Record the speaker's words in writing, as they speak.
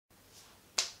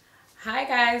Hi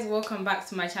guys, welcome back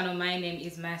to my channel. My name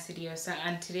is Diosa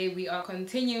and today we are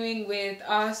continuing with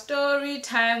our story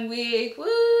time week.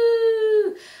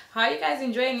 Woo! How are you guys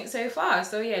enjoying it so far?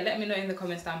 So yeah, let me know in the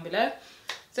comments down below.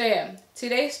 So yeah,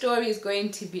 today's story is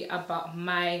going to be about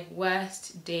my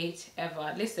worst date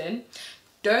ever. Listen,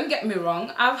 don't get me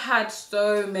wrong, I've had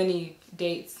so many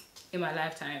dates in my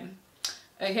lifetime,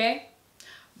 okay?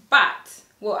 But,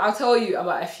 well, I'll tell you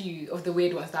about a few of the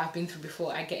weird ones that I've been through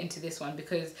before I get into this one,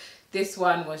 because this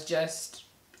one was just,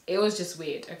 it was just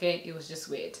weird, okay? It was just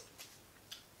weird.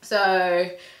 So,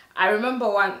 I remember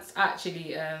once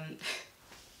actually,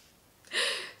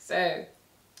 so,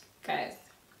 guys,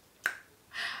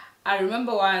 I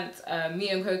remember once me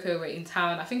and Coco were in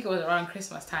town. I think it was around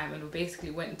Christmas time, and we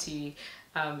basically went to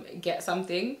get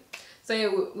something.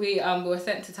 So we were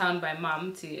sent to town by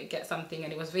mum to get something,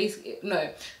 and it was basically,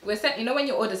 no, we're sent, you know when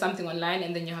you order something online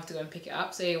and then you have to go and pick it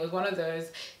up. So it was one of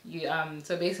those, you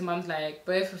so basically mum's like,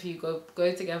 both of you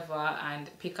go together and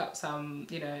pick up some,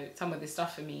 you know, some of this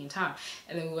stuff for me in town.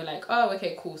 And then we were like, oh,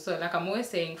 okay, cool. So like I'm always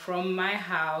saying, from my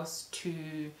house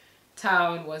to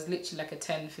town was literally like a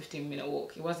 10-15 minute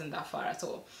walk. It wasn't that far at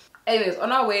all. Anyways,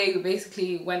 on our way, we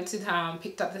basically went to town,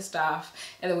 picked up the stuff,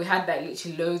 and then we had like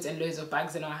literally loads and loads of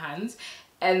bags in our hands.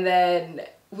 And then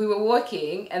we were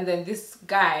walking, and then this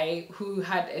guy who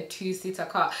had a two-seater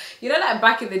car, you know, like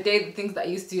back in the day, the things that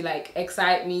used to like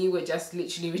excite me were just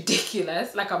literally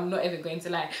ridiculous. Like, I'm not even going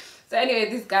to lie. So anyway,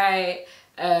 this guy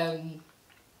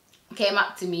came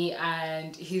up to me,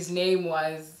 and his name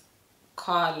was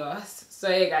Carlos. So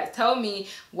yeah guys, tell me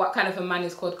what kind of a man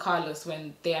is called Carlos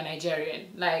when they are Nigerian.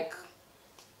 Like,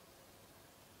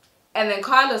 and then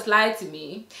Carlos lied to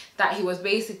me that he was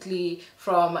basically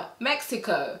from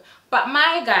Mexico, but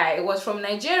my guy was from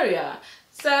Nigeria.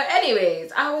 So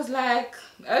anyways, I was like,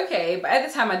 okay, but at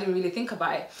the time I didn't really think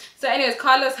about it. So anyways,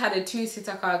 Carlos had a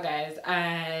two-seater car, guys,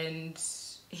 and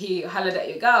he hollered at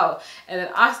your girl and then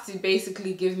asked to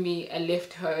basically give me a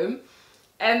lift home.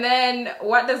 And then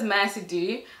what does Mercy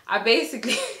do? I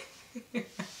basically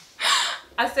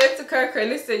I said to Coco,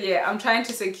 listen, yeah, I'm trying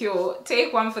to secure,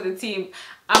 take one for the team.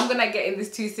 I'm gonna get in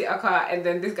this two-seater car and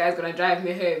then this guy's gonna drive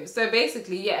me home. So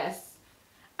basically, yes,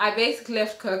 I basically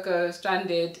left Coco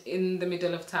stranded in the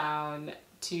middle of town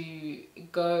to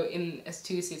go in a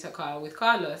two-seater car with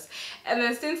Carlos. And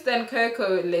then since then,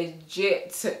 Coco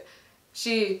legit,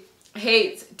 she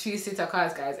hates two-seater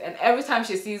cars, guys, and every time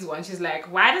she sees one, she's like,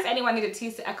 why does anyone need a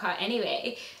two-seater car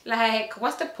anyway? Like,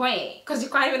 what's the point? Because you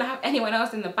can't even have anyone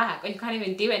else in the back, or you can't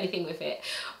even do anything with it.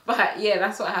 But yeah,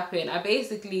 that's what happened. I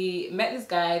basically met this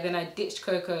guy, then I ditched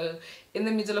Coco in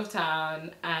the middle of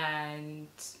town, and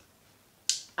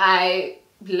I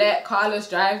let Carlos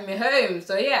drive me home.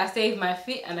 So yeah, I saved my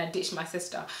feet and I ditched my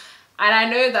sister. And I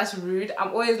know that's rude.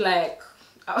 I'm always like,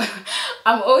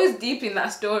 I'm always deep in that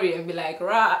story and be like,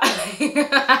 rah. I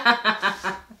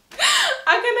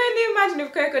can only imagine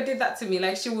if Coco did that to me.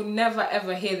 Like, she would never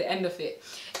ever hear the end of it.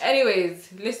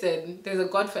 Anyways, listen, there's a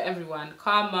God for everyone.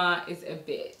 Karma is a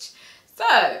bitch.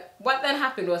 So what then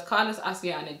happened was Carlos asked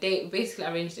me out on a date. We basically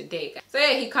arranged a date. So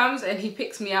yeah, he comes and he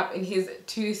picks me up in his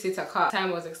two-seater car.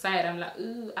 Time I was excited. I'm like,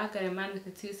 ooh, I got a man with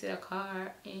a two-seater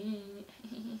car.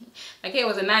 Like, it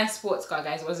was a nice sports car,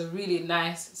 guys. It was a really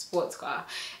nice sports car.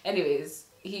 Anyways,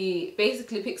 he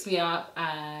basically picks me up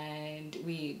and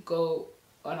we go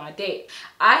on our date.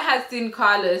 I had seen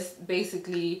Carlos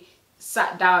basically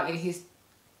sat down in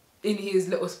his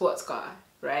little sports car,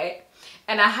 right?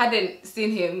 And I hadn't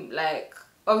seen him, like,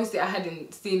 obviously I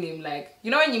hadn't seen him, like,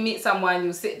 you know when you meet someone,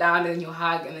 you sit down and then you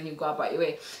hug and then you go about your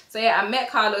way. So yeah, I met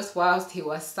Carlos whilst he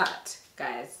was sat,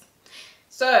 guys.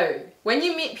 So when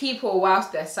you meet people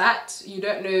whilst they're sat, you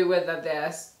don't know whether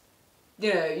they're,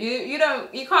 you know,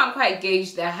 you can't quite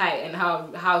gauge their height and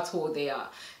how tall they are,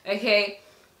 okay?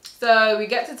 So we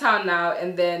get to town now,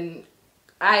 and then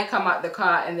I come out the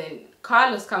car, and then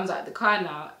Carlos comes out the car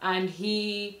now, and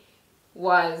he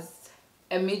was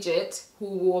a midget who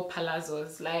wore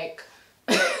palazzos, like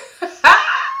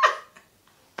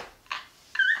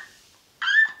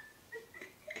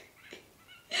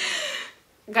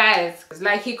guys,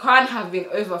 like, he can't have been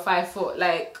over 5 foot.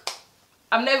 Like,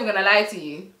 I'm never gonna lie to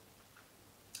you,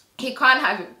 he can't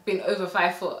have been over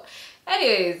 5 foot.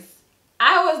 Anyways,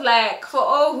 I was like, for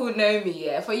all who know me,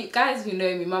 yeah, for you guys who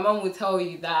know me, my mom will tell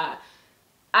you that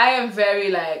I am very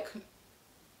like,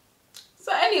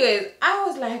 so anyways, I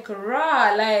was like,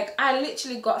 rah, like, I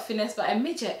literally got finessed by a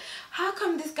midget. How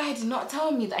come this guy did not tell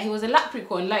me that he was a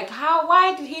leprechaun? Like,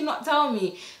 why did he not tell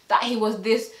me that he was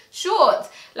this short?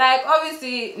 Like,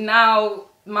 obviously now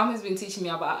mom has been teaching me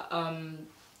about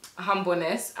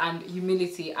humbleness and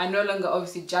humility. I no longer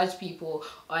obviously judge people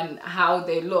on how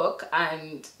they look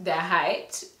and their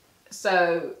height.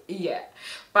 So yeah,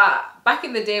 but back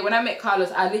in the day when I met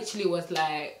Carlos, I literally was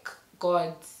like,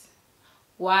 God,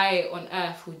 why on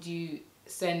earth would you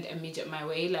send a midget my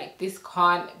way? Like, this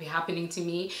can't be happening to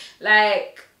me.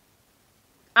 Like,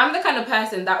 I'm the kind of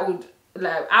person that would,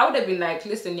 like, I would have been like,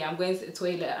 listen, yeah, I'm going to the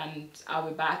toilet and I'll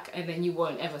be back, and then you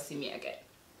won't ever see me again.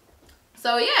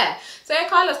 So yeah, so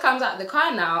Carlos comes out of the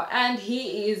car now, and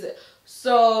he is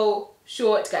so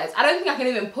short, guys. I don't think I can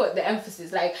even put the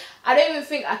emphasis, like, I don't even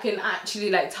think I can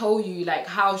actually like tell you like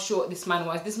how short this man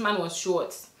was. This man was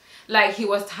short. Like, he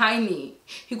was tiny.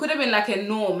 He could have been like a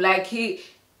gnome, like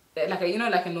like a, you know,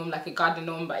 like a gnome, like a garden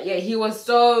gnome. But yeah, he was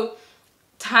so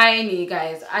tiny,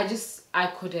 guys. I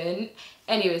couldn't.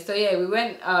 Anyway, so yeah,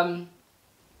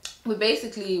 we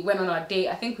basically went on our date.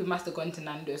 I think we must have gone to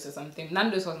Nando's or something.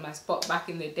 Nando's was my spot back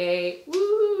in the day.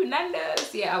 Woo,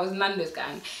 Nando's. Yeah, I was Nando's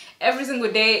gang. Every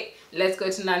single day, let's go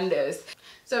to Nando's.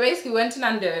 So basically, we went to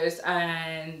Nando's,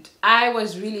 and I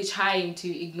was really trying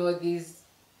to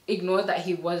ignore that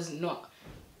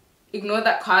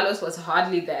Carlos was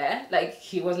hardly there. Like,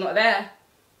 he was not there.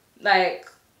 Like,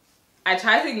 I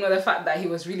tried to ignore the fact that he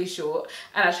was really short,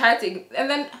 and I tried to, and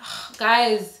then,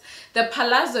 guys, the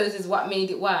palazzos is what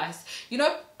made it worse. You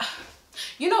know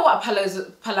what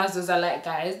palazzos are like,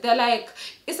 guys? They're like,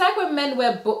 it's like when men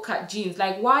wear butt cut jeans.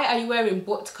 Like, why are you wearing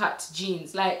butt cut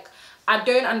jeans? Like, I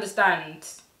don't understand.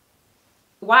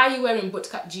 Why are you wearing butt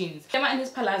cut jeans? I'm in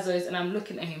his palazzos, and I'm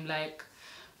looking at him like,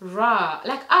 rah,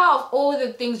 like, out of all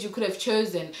the things you could have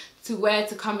chosen to wear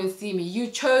to come and see me, you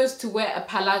chose to wear a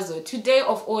palazzo today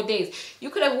of all days. You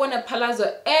could have worn a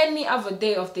palazzo any other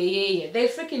day of the year. They're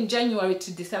freaking January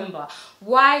to December.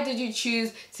 Why did you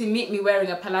choose to meet me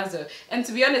wearing a palazzo? And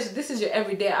to be honest, if this is your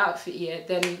everyday outfit here,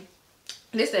 then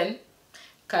listen,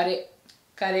 cut it,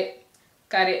 cut it,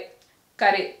 cut it,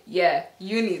 cut it. Yeah,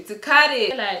 you need to cut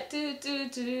it. Like, do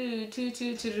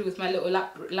with my little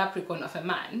leprechaun of a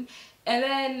man. And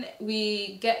then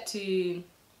we get to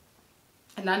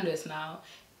Nando's now,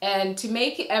 and to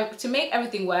make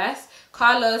everything worse,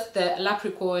 Carlos, the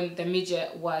leprechaun, the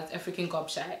midget, was a freaking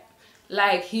gobshite.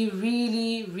 Like, he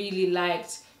really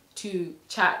liked to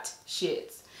chat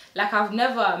shit. Like, I've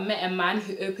never met a man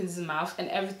who opens his mouth and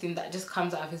everything that just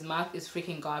comes out of his mouth is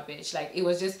freaking garbage. Like, it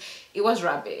was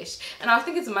rubbish. And I was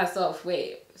thinking to myself,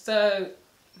 wait, so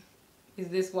is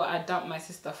this what I dumped my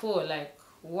sister for? Like,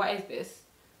 what is this?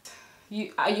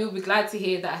 You'll be glad to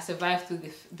hear that I survived through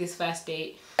this first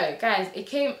date. So guys, it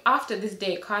came after this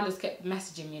date. Carlos kept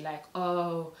messaging me like,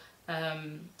 oh,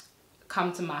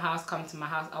 come to my house,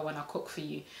 I want to cook for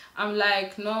you. I'm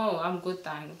like, no, I'm good,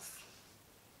 thanks.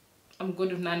 I'm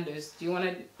good with Nando's. Do you want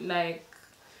to, like,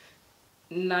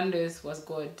 Nando's was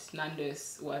good.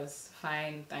 Nando's was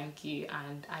fine, thank you,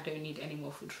 and I don't need any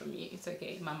more food from you. It's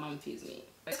okay, my mum feeds me.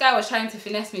 This guy was trying to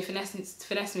finesse me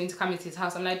into coming to his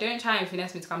house. I'm like, don't try and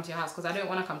finesse me to come to your house, because I don't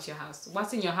want to come to your house.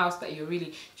 What's in your house that you're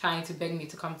really trying to beg me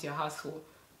to come to your house for?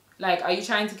 Like, are you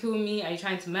trying to kill me? Are you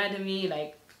trying to murder me?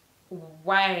 Like,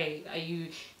 why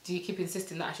do you keep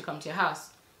insisting that I should come to your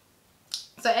house?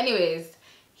 So anyways,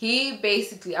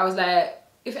 I was like,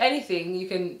 if anything, you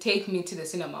can take me to the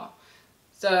cinema.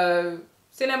 So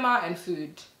cinema and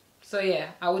food. So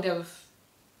yeah, I would have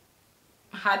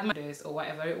had my dose or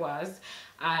whatever it was,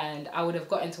 and I would have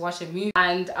gotten to watch a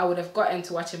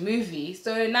movie.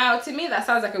 So now, to me, that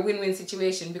sounds like a win-win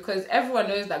situation, because everyone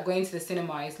knows that going to the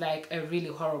cinema is like a really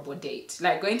horrible date.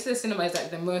 Like, going to the cinema is like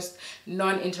the most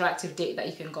non-interactive date that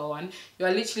you can go on.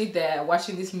 You're literally there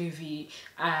watching this movie,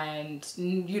 and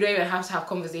you don't even have to have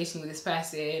conversation with this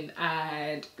person,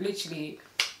 and literally,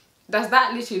 does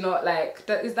that literally not, like,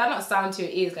 is that not sound to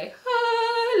your ears like,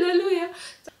 hallelujah?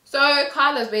 So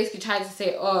Carlos basically tried to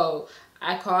say, oh,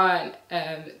 I can't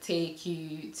take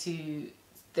you to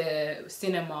the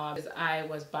cinema because I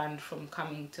was banned from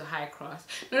coming to High Cross.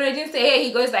 No, he didn't say, hey,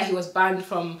 he goes that he was banned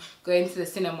from going to the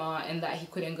cinema, and that he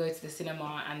couldn't go to the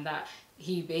cinema, and that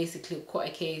he basically caught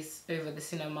a case over the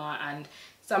cinema, and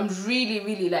some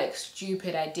really like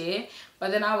stupid idea.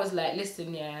 But then I was like,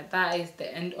 listen, yeah, that is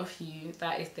the end of you,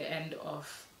 that is the end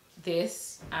of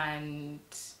this, and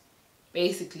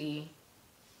basically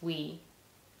we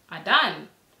are done.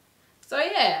 So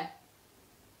yeah,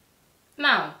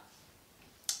 now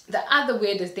the other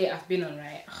weirdest date I've been on,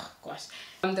 right? Oh gosh,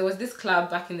 there was this club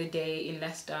back in the day in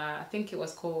Leicester. I think it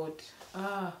was called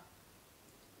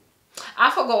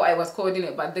I forgot what it was called in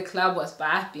it, but the club was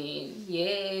bapping. Yeah,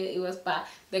 it was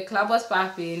the club was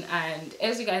bapping. And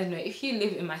as you guys know, if you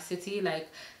live in my city, like,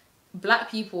 black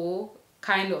people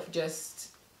kind of just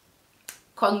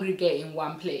congregate in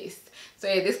one place. So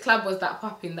yeah, this club was that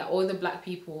popping that all the black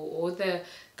people, all the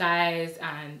guys,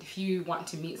 and if you want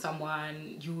to meet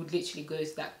someone, you would literally go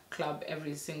to that club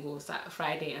every single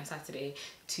Friday and Saturday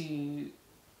to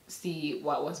see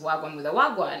what was wagwan with a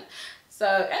wagwan. So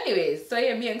anyways, so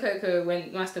yeah, me and Coco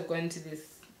must have gone to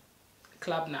this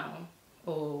club now,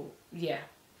 or yeah,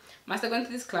 must have gone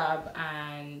to this club,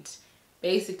 and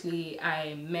basically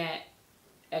I met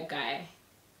a guy.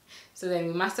 So then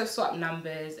we must have swapped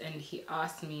numbers, and he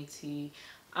asked me to,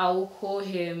 we'll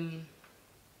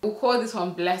call this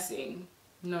one Blessing.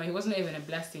 No, he wasn't even a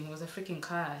blessing, it was a freaking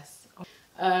curse.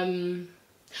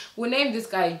 We'll name this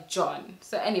guy John.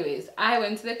 So anyways, I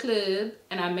went to the club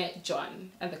and I met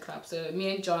John at the club. So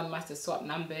me and John must have swapped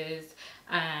numbers,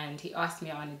 and he asked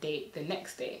me on a date the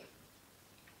next day.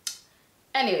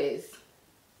 Anyways,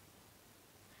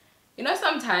 you know,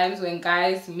 sometimes when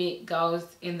guys meet girls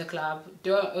in the club,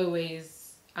 don't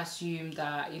always assume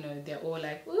that, you know, they're all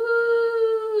like,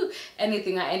 woo,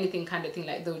 anything at anything kind of thing.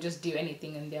 Like, they'll just do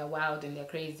anything and they're wild and they're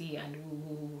crazy and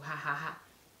woo, ha ha ha.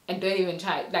 And don't even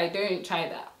try, like, don't try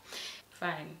that.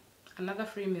 Fine. Another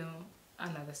free meal,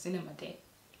 another cinema date.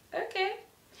 Okay.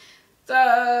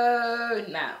 So,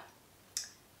 now,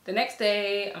 the next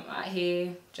day, I'm out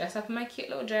here, dressed up in my cute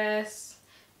little dress,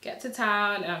 get to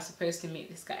town, and I'm supposed to meet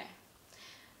this guy.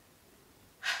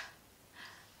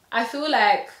 I feel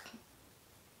like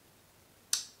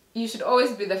you should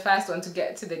always be the first one to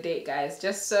get to the date, guys,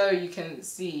 just so you can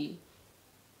see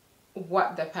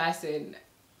what the person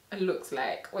looks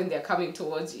like when they're coming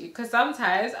towards you. Because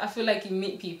sometimes I feel like you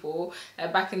meet people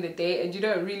back in the day and you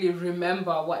don't really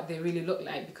remember what they really look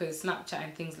like, because Snapchat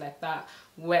and things like that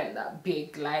weren't that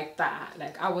big like that.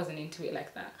 Like, I wasn't into it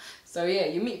like that. So yeah,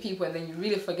 you meet people and then you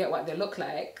really forget what they look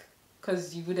like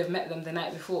because you would have met them the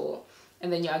night before.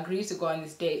 And then you agree to go on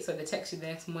this date, so they text you the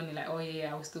next morning like, oh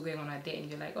yeah, I was still going on a date, and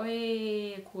you're like, oh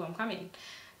yeah, cool, I'm coming.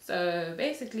 So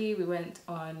basically we went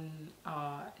on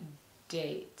our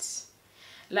date.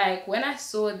 Like, when I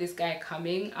saw this guy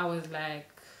coming, I was like,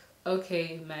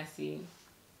 okay, Mercy.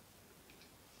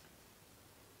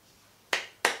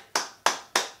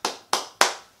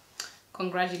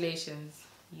 Congratulations,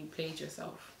 you played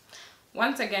yourself.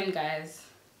 Once again, guys,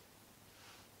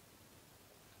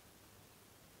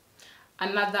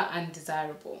 another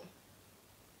undesirable.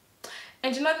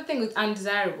 And you know the thing with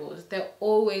undesirables, they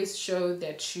always show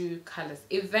their true colors.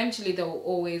 Eventually they will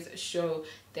always show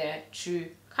their true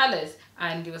colors.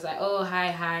 And he was like, oh,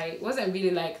 hi. It wasn't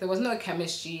really like, there was no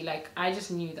chemistry. Like, I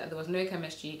just knew that there was no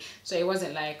chemistry. So it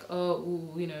wasn't like, oh,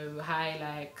 ooh, you know, hi,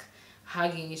 like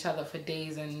hugging each other for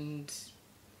days and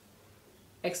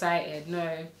excited. No,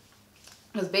 it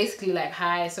was basically like,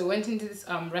 hi. So went into this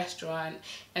restaurant,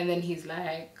 and then he's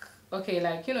like, okay,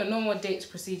 like, you know, no more dates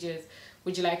procedures.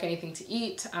 Would you like anything to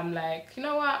eat? I'm like, you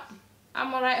know what?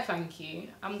 I'm alright, thank you.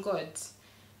 I'm good.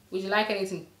 Would you like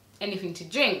anything to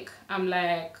drink? I'm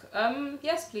like,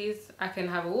 yes, please. I can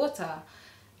have a water.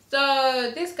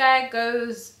 So this guy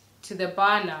goes to the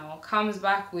bar now, comes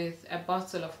back with a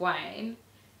bottle of wine.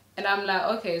 And I'm like,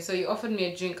 okay, so you offered me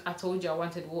a drink. I told you I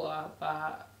wanted water,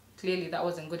 but clearly that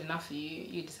wasn't good enough for you.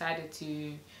 You decided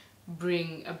to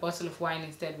bring a bottle of wine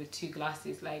instead with 2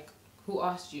 glasses. Like, who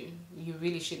asked you? You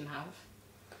really shouldn't have.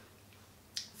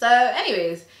 So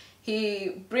anyways,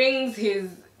 he brings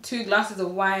his 2 glasses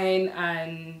of wine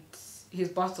and his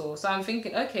bottle. So I'm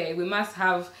thinking, okay, we must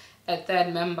have a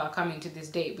 3rd member coming to this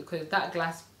date, because that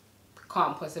glass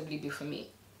can't possibly be for me.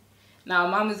 Now,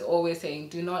 mom is always saying,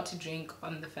 do not drink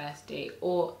on the first date.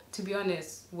 Or, to be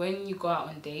honest, when you go out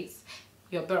on dates,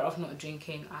 you're better off not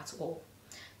drinking at all.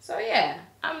 So yeah,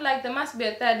 I'm like, there must be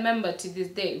a 3rd member to this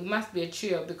date. We must be a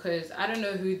trio, because I don't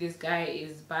know who this guy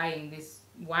is buying this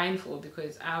wine for,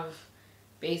 because I've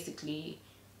basically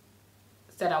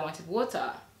said I wanted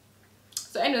water.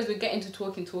 So anyways, we get into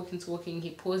talking.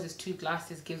 He pours his 2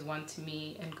 glasses, gives one to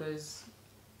me, and goes,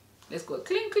 let's go.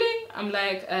 Clink, clink. I'm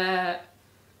like,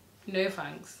 no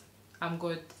thanks, I'm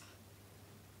good.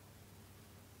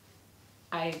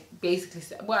 I basically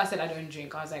said, well, I said I don't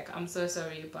drink. I was like, I'm so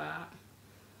sorry, but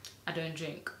I don't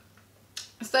drink.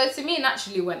 So to me,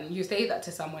 naturally, when you say that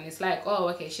to someone, it's like, oh,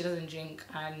 okay, she doesn't drink,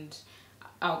 and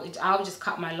I'll just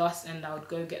cut my loss and I would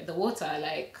go get the water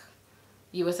like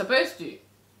you were supposed to.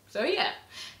 So yeah,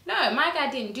 no, my guy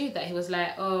didn't do that. He was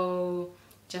like, oh,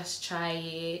 just try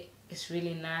it, it's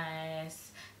really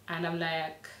nice. And I'm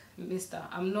like, mister,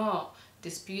 I'm not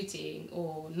disputing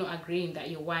or not agreeing that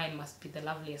your wine must be the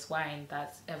loveliest wine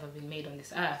that's ever been made on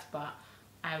this earth, but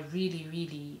I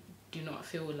really do not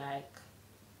feel like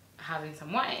having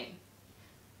some wine.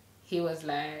 He was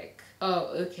like, oh,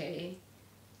 okay,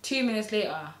 2 minutes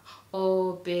later,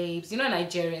 oh babes, you know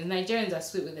Nigerians are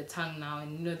sweet with the tongue now,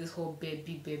 and you know this whole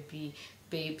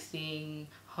babe thing,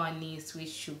 honey, sweet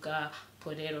sugar,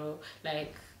 potato,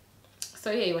 like. So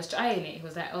yeah, he was trying it. He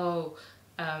was like, oh,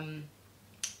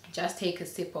 just take a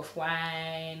sip of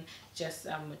wine, just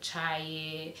try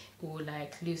it. It will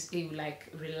like it will like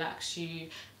relax you.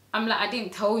 I'm like, I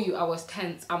didn't tell you I was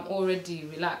tense. I'm already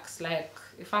relaxed. Like,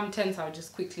 if I'm tense, I'll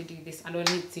just quickly do this. I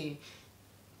don't need to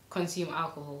consume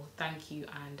alcohol. Thank you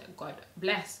and God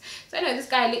bless. So anyway, this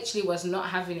guy literally was not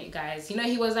having it, guys. You know,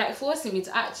 he was like forcing me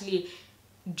to actually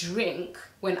drink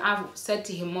when I've said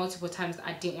to him multiple times that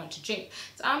I didn't want to drink.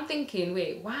 So I'm thinking,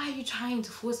 wait, why are you trying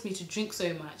to force me to drink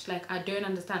so much? Like, I don't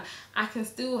understand. I can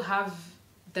still have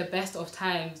the best of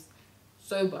times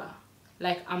sober.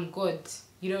 Like, I'm good.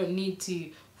 You don't need to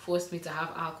force me to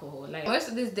have alcohol. Like, most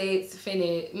of this date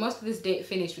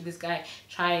finished with this guy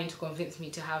trying to convince me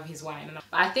to have his wine. But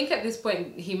I think at this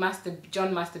point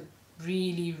John must have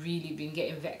really been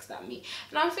getting vexed at me.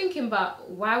 And I'm thinking, but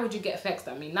why would you get vexed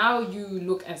at me? Now you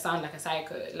look and sound like a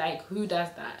psycho. Like, who does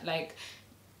that? Like,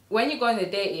 when you go on a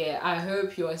date, yeah, I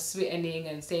hope you're sweetening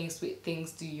and saying sweet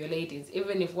things to your ladies,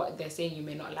 even if what they're saying you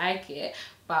may not like it,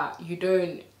 but you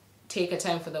don't take a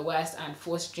turn for the worst and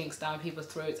force drinks down people's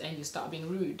throats and you start being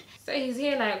rude. So he's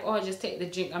here like, oh, just take the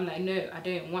drink. I'm like, no, I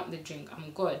don't want the drink,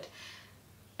 I'm good.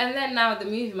 And then now the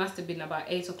movie must have been about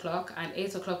 8 o'clock, and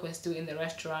 8 o'clock we're still in the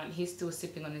restaurant. He's still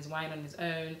sipping on his wine on his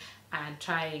own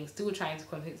and still trying to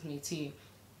convince me to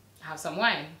have some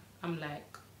wine. I'm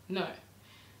like, no.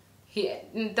 He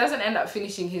doesn't end up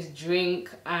finishing his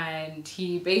drink, and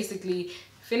he basically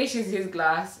finishes his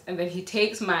glass, and then he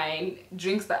takes mine,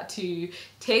 drinks that too,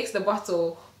 takes the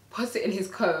bottle, puts it in his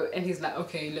coat, and he's like,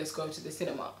 okay, let's go to the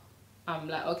cinema. I'm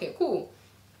like, okay, cool.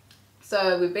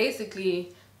 So we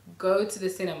basically go to the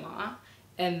cinema,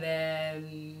 and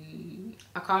then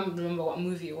I can't remember what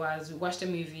movie it was. We watched a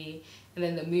movie, and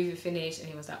then the movie finished, and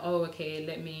he was like, oh, okay,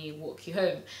 let me walk you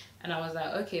home. And I was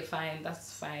like, okay, fine,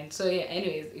 that's fine. So yeah,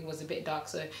 anyways, it was a bit dark,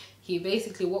 so he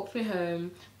basically walked me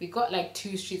home. We got like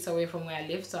 2 streets away from where I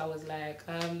live, so I was like,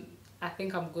 I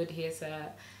think I'm good here, sir.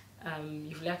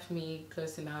 You've left me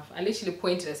close enough. I literally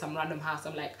pointed at some random house.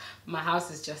 I'm like, my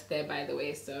house is just there, by the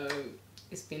way, so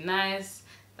it's been nice,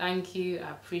 thank you,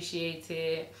 I appreciate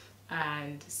it,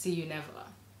 and see you never.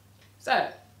 So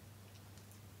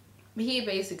he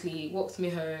basically walked me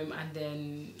home, and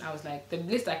then I was like, the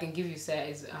least I can give you, sir,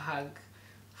 is a hug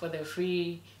for the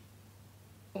free,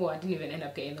 oh, I didn't even end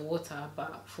up getting the water,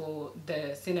 but for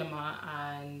the cinema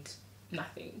and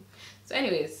nothing. So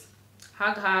anyways,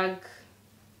 hug,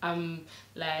 I'm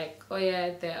like, oh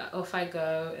yeah, there, off I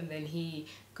go, and then he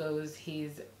goes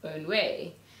his own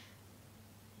way.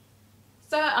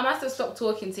 So I must have stopped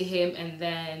talking to him, and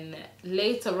then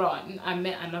later on I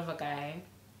met another guy.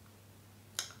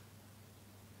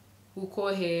 We'll call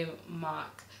him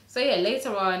Mark. So yeah,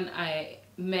 later on I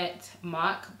met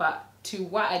Mark, but to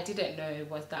what I didn't know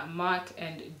was that Mark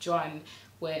and John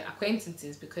were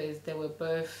acquaintances because they were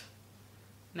both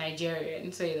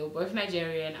Nigerian. So yeah, they were both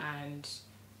Nigerian, and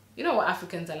you know what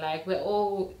Africans are like, we're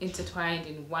all intertwined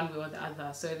in one way or the other.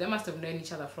 So they must have known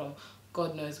each other from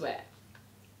God knows where.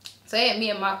 So yeah, me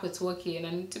and Mark were talking,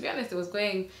 and to be honest, it was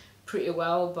going pretty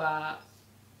well, but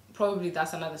probably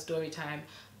that's another story time.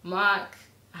 Mark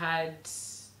had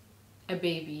a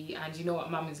baby, and you know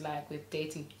what mum is like with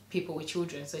dating people with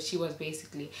children, so she was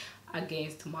basically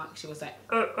against Mark. She was like,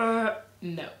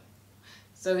 no.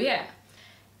 So yeah,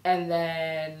 and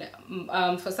then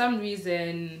for some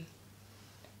reason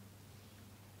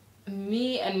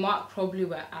me and Mark probably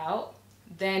were out.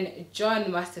 Then John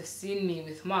must have seen me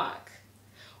with Mark,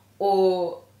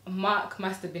 or Mark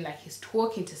must have been like, he's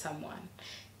talking to someone,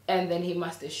 and then he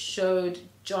must have showed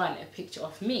John a picture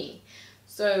of me.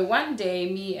 So one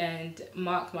day me and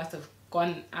Mark must have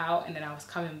gone out, and then I was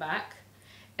coming back,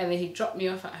 and then he dropped me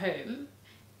off at home,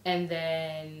 and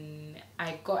then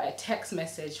I got a text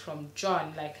message from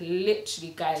John. Like,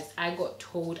 literally, guys, I got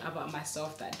told about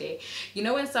myself that day. You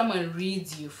know when someone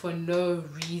reads you for no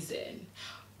reason?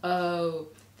 Oh,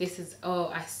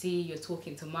 I see you're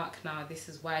talking to Mark now. This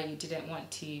is why you didn't want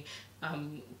to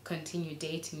continue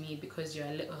dating me, because you're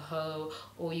a little hoe.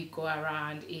 All you go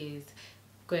around is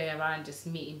going around just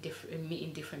meeting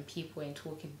different people and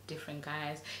talking to different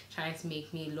guys, trying to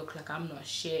make me look like I'm not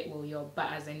shit. Well, you're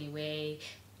butters anyway,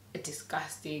 a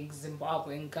disgusting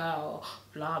Zimbabwean girl,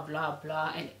 blah blah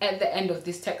blah. And at the end of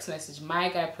this text message, my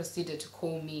guy proceeded to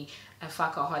call me a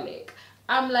fuckaholic.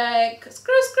 I'm like,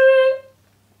 screw.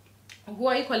 Who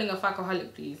are you calling a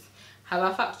fuckaholic, please? Have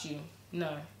I fucked you?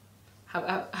 No. Have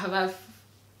I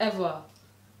ever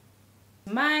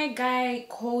My guy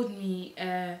called me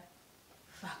a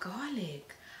fuckaholic.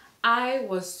 I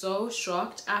was so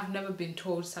shocked. I've never been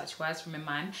told such words from a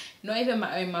man. Not even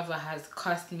my own mother has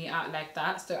cussed me out like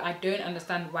that. So I don't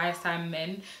understand why some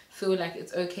men feel like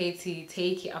it's okay to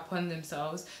take it upon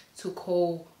themselves to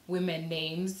call women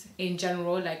names in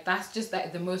general. Like, that's just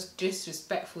like the most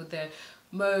disrespectful, the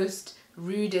most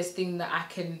rudest thing that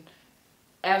I can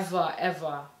ever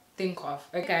think of.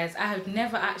 Okay guys, I have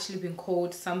never actually been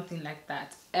called something like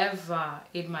that ever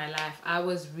in my life. I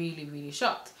was really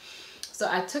shocked. So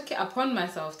I took it upon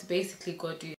myself to basically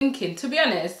go do thinking. To be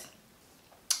honest,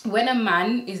 when a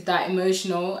man is that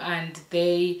emotional and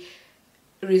they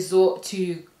resort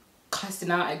to cussing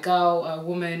out a girl or a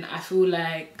woman, I feel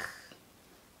like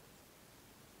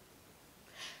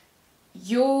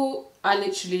you are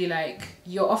literally like,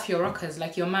 you're off your rockers,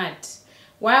 like you're mad.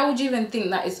 Why would you even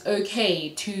think that it's okay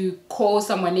to call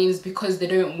someone names because they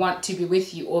don't want to be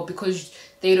with you or because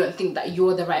they don't think that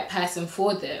you're the right person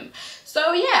for them?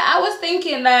 So yeah, I was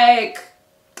thinking like,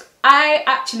 I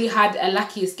actually had a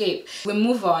lucky escape. We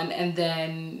move on, and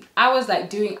then I was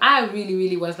like I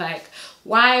really was like,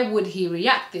 why would he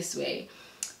react this way?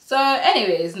 So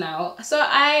anyways, now, so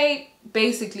I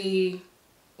basically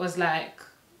was like,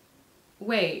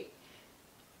 wait,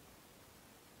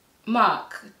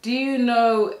 Mark, do you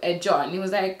know a John? He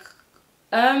was like,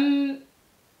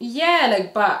 yeah,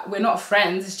 like, but we're not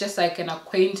friends, it's just like an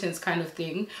acquaintance kind of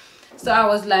thing. So I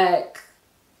was like,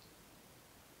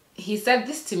 he said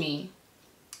this to me,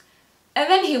 and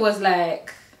then he was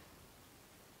like,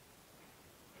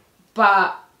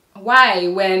 but why,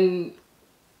 when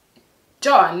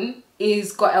John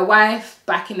is got a wife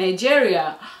back in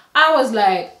Nigeria? I was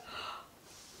like,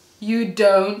 you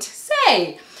don't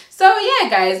say. So yeah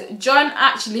guys, John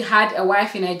actually had a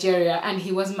wife in Nigeria and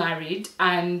he was married,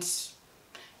 and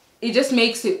it just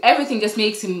makes it, everything just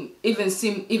makes him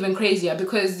seem even crazier,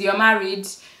 because you're married,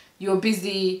 you're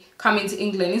busy coming to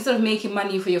England, instead of making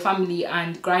money for your family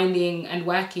and grinding and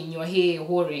working, you're here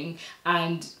whoring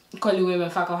and calling women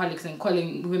fuckaholics and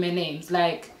calling women names.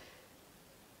 Like,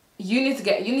 you need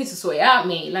to sort it out,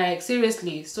 mate, like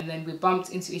seriously. So and then we bumped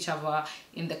into each other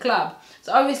in the club.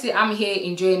 So obviously I'm here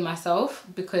enjoying myself,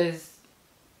 because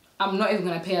I'm not even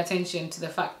gonna pay attention to the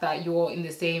fact that you're in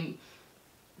the same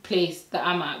place that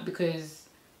I'm at, because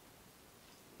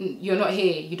you're not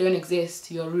here, you don't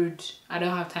exist, you're rude, I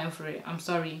don't have time for it, I'm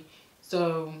sorry.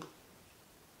 So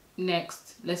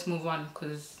next, let's move on.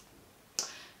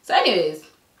 So anyways,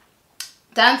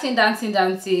 dancing,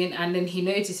 and then he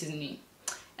notices me,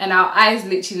 and our eyes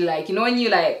literally, like, you know when you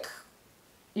like,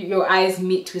 your eyes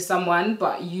meet with someone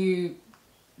but you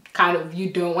kind of,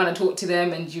 you don't want to talk to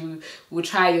them, and you will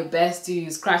try your best to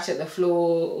scratch at the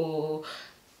floor or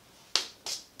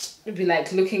be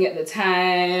like looking at the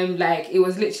time. Like, it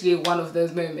was literally one of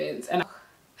those moments. And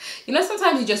you know,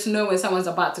 sometimes you just know when someone's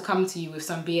about to come to you with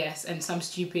some BS and some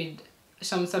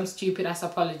stupid ass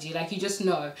apology. Like, you just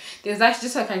know there's actually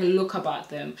just like a look about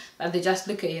them that they just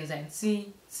look at you and say,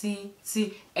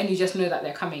 see, and you just know that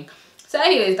they're coming. So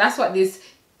anyways, that's what this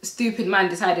stupid man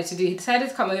decided to do. He decided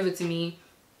to come over to me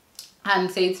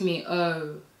and say to me,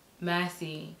 oh,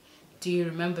 Mercy, do you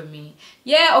remember me?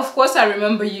 Yeah, of course I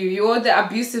remember you. You're the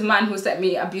abusive man who sent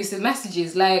me abusive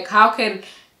messages. Like, how can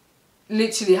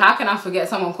I forget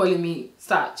someone calling me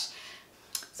such?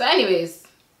 So anyways,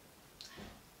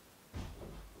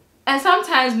 and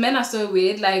sometimes men are so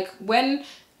weird. Like, when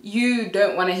you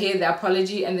don't want to hear the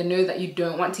apology and they know that you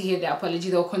don't want to hear the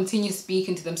apology, they'll continue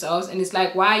speaking to themselves, and it's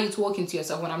like, why are you talking to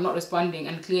yourself when I'm not responding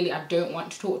and clearly I don't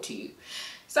want to talk to you?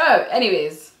 So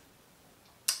anyways,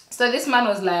 so this man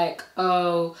was like,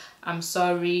 oh, I'm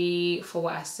sorry for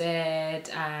what I said,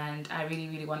 and I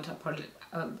really want to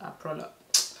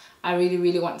I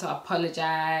really want to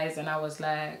apologize. And I was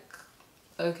like,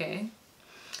 okay.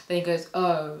 Then he goes,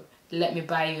 oh, let me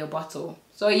buy you a bottle.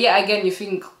 So yeah, again, you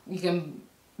think you can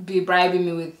be bribing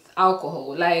me with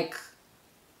alcohol. Like,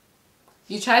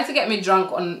 you tried to get me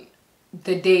drunk on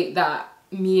the date that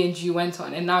me and you went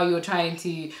on, and now you're trying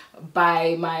to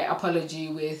buy my apology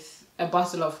with a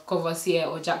bottle of Courvoisier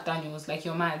or Jack Daniels. Like,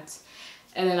 you're mad.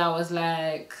 And then I was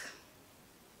like,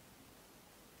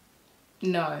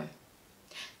 no.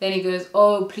 Then he goes,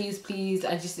 oh, please,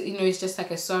 I just, you know, it's just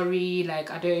like a sorry, like,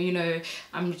 I don't, you know,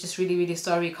 I'm just really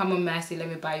sorry, come on, Mercy, let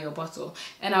me buy you a bottle.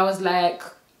 And I was like,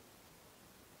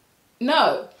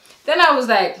 no. Then I was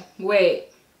like, wait,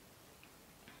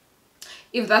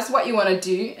 if that's what you want to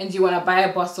do, and you want to buy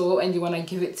a bottle and you want to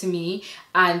give it to me,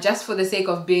 and just for the sake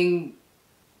of being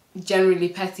generally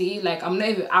petty, like, I'm not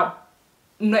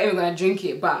even gonna drink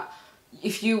it, but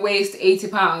if you waste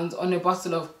 £80 on a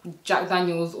bottle of Jack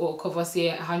Daniels or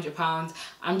Courvoisier, £100,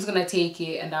 I'm just gonna take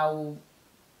it and I will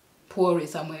pour it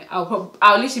somewhere. I'll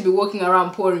literally be walking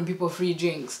around pouring people free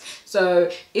drinks.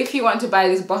 So if you want to buy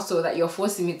this bottle that you're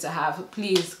forcing me to have,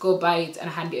 please go buy it and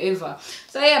hand it over.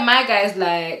 So yeah, my guy's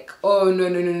like, oh no,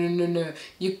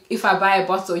 if I buy a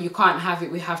bottle, you can't have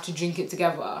it, we have to drink it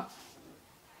together.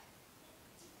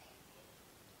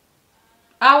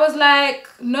 I was like,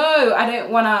 no, I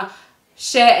don't wanna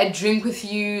share a drink with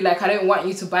you. Like, I don't want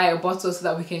you to buy a bottle so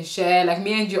that we can share. Like,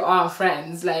 me and you aren't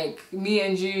friends. Like, me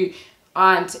and you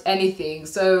aren't anything.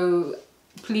 So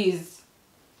please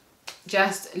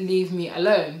just leave me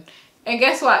alone. And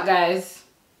guess what, guys?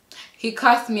 He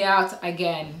cussed me out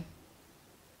again.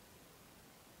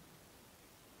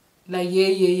 Like,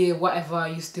 yeah, whatever,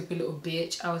 you stupid little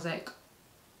bitch. I was like,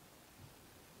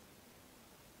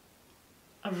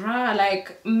 rah,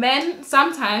 like, men,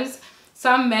 sometimes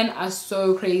some men are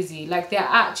so crazy. Like, they're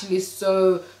actually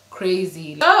so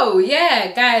crazy. So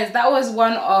yeah, guys, that was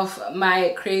one of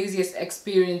my craziest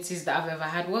experiences that I've ever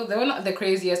had. Well, they were not the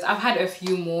craziest. I've had a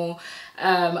few more,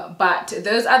 but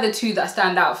those are the two that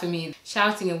stand out for me.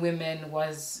 Shouting at women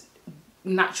was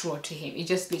natural to him. It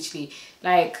just literally,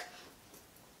 like,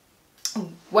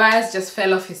 words just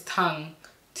fell off his tongue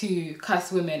to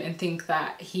cuss women and think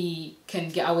that he can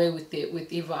get away with it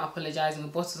with either apologizing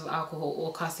with bottles of alcohol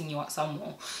or cussing you out some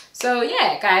more. So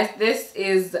yeah, guys, this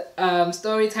is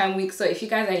story time week. So if you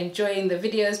guys are enjoying the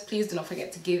videos, please do not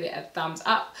forget to give it a thumbs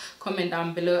up, comment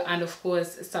down below, and of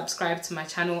course subscribe to my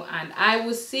channel, and I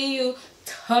will see you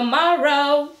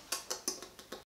tomorrow.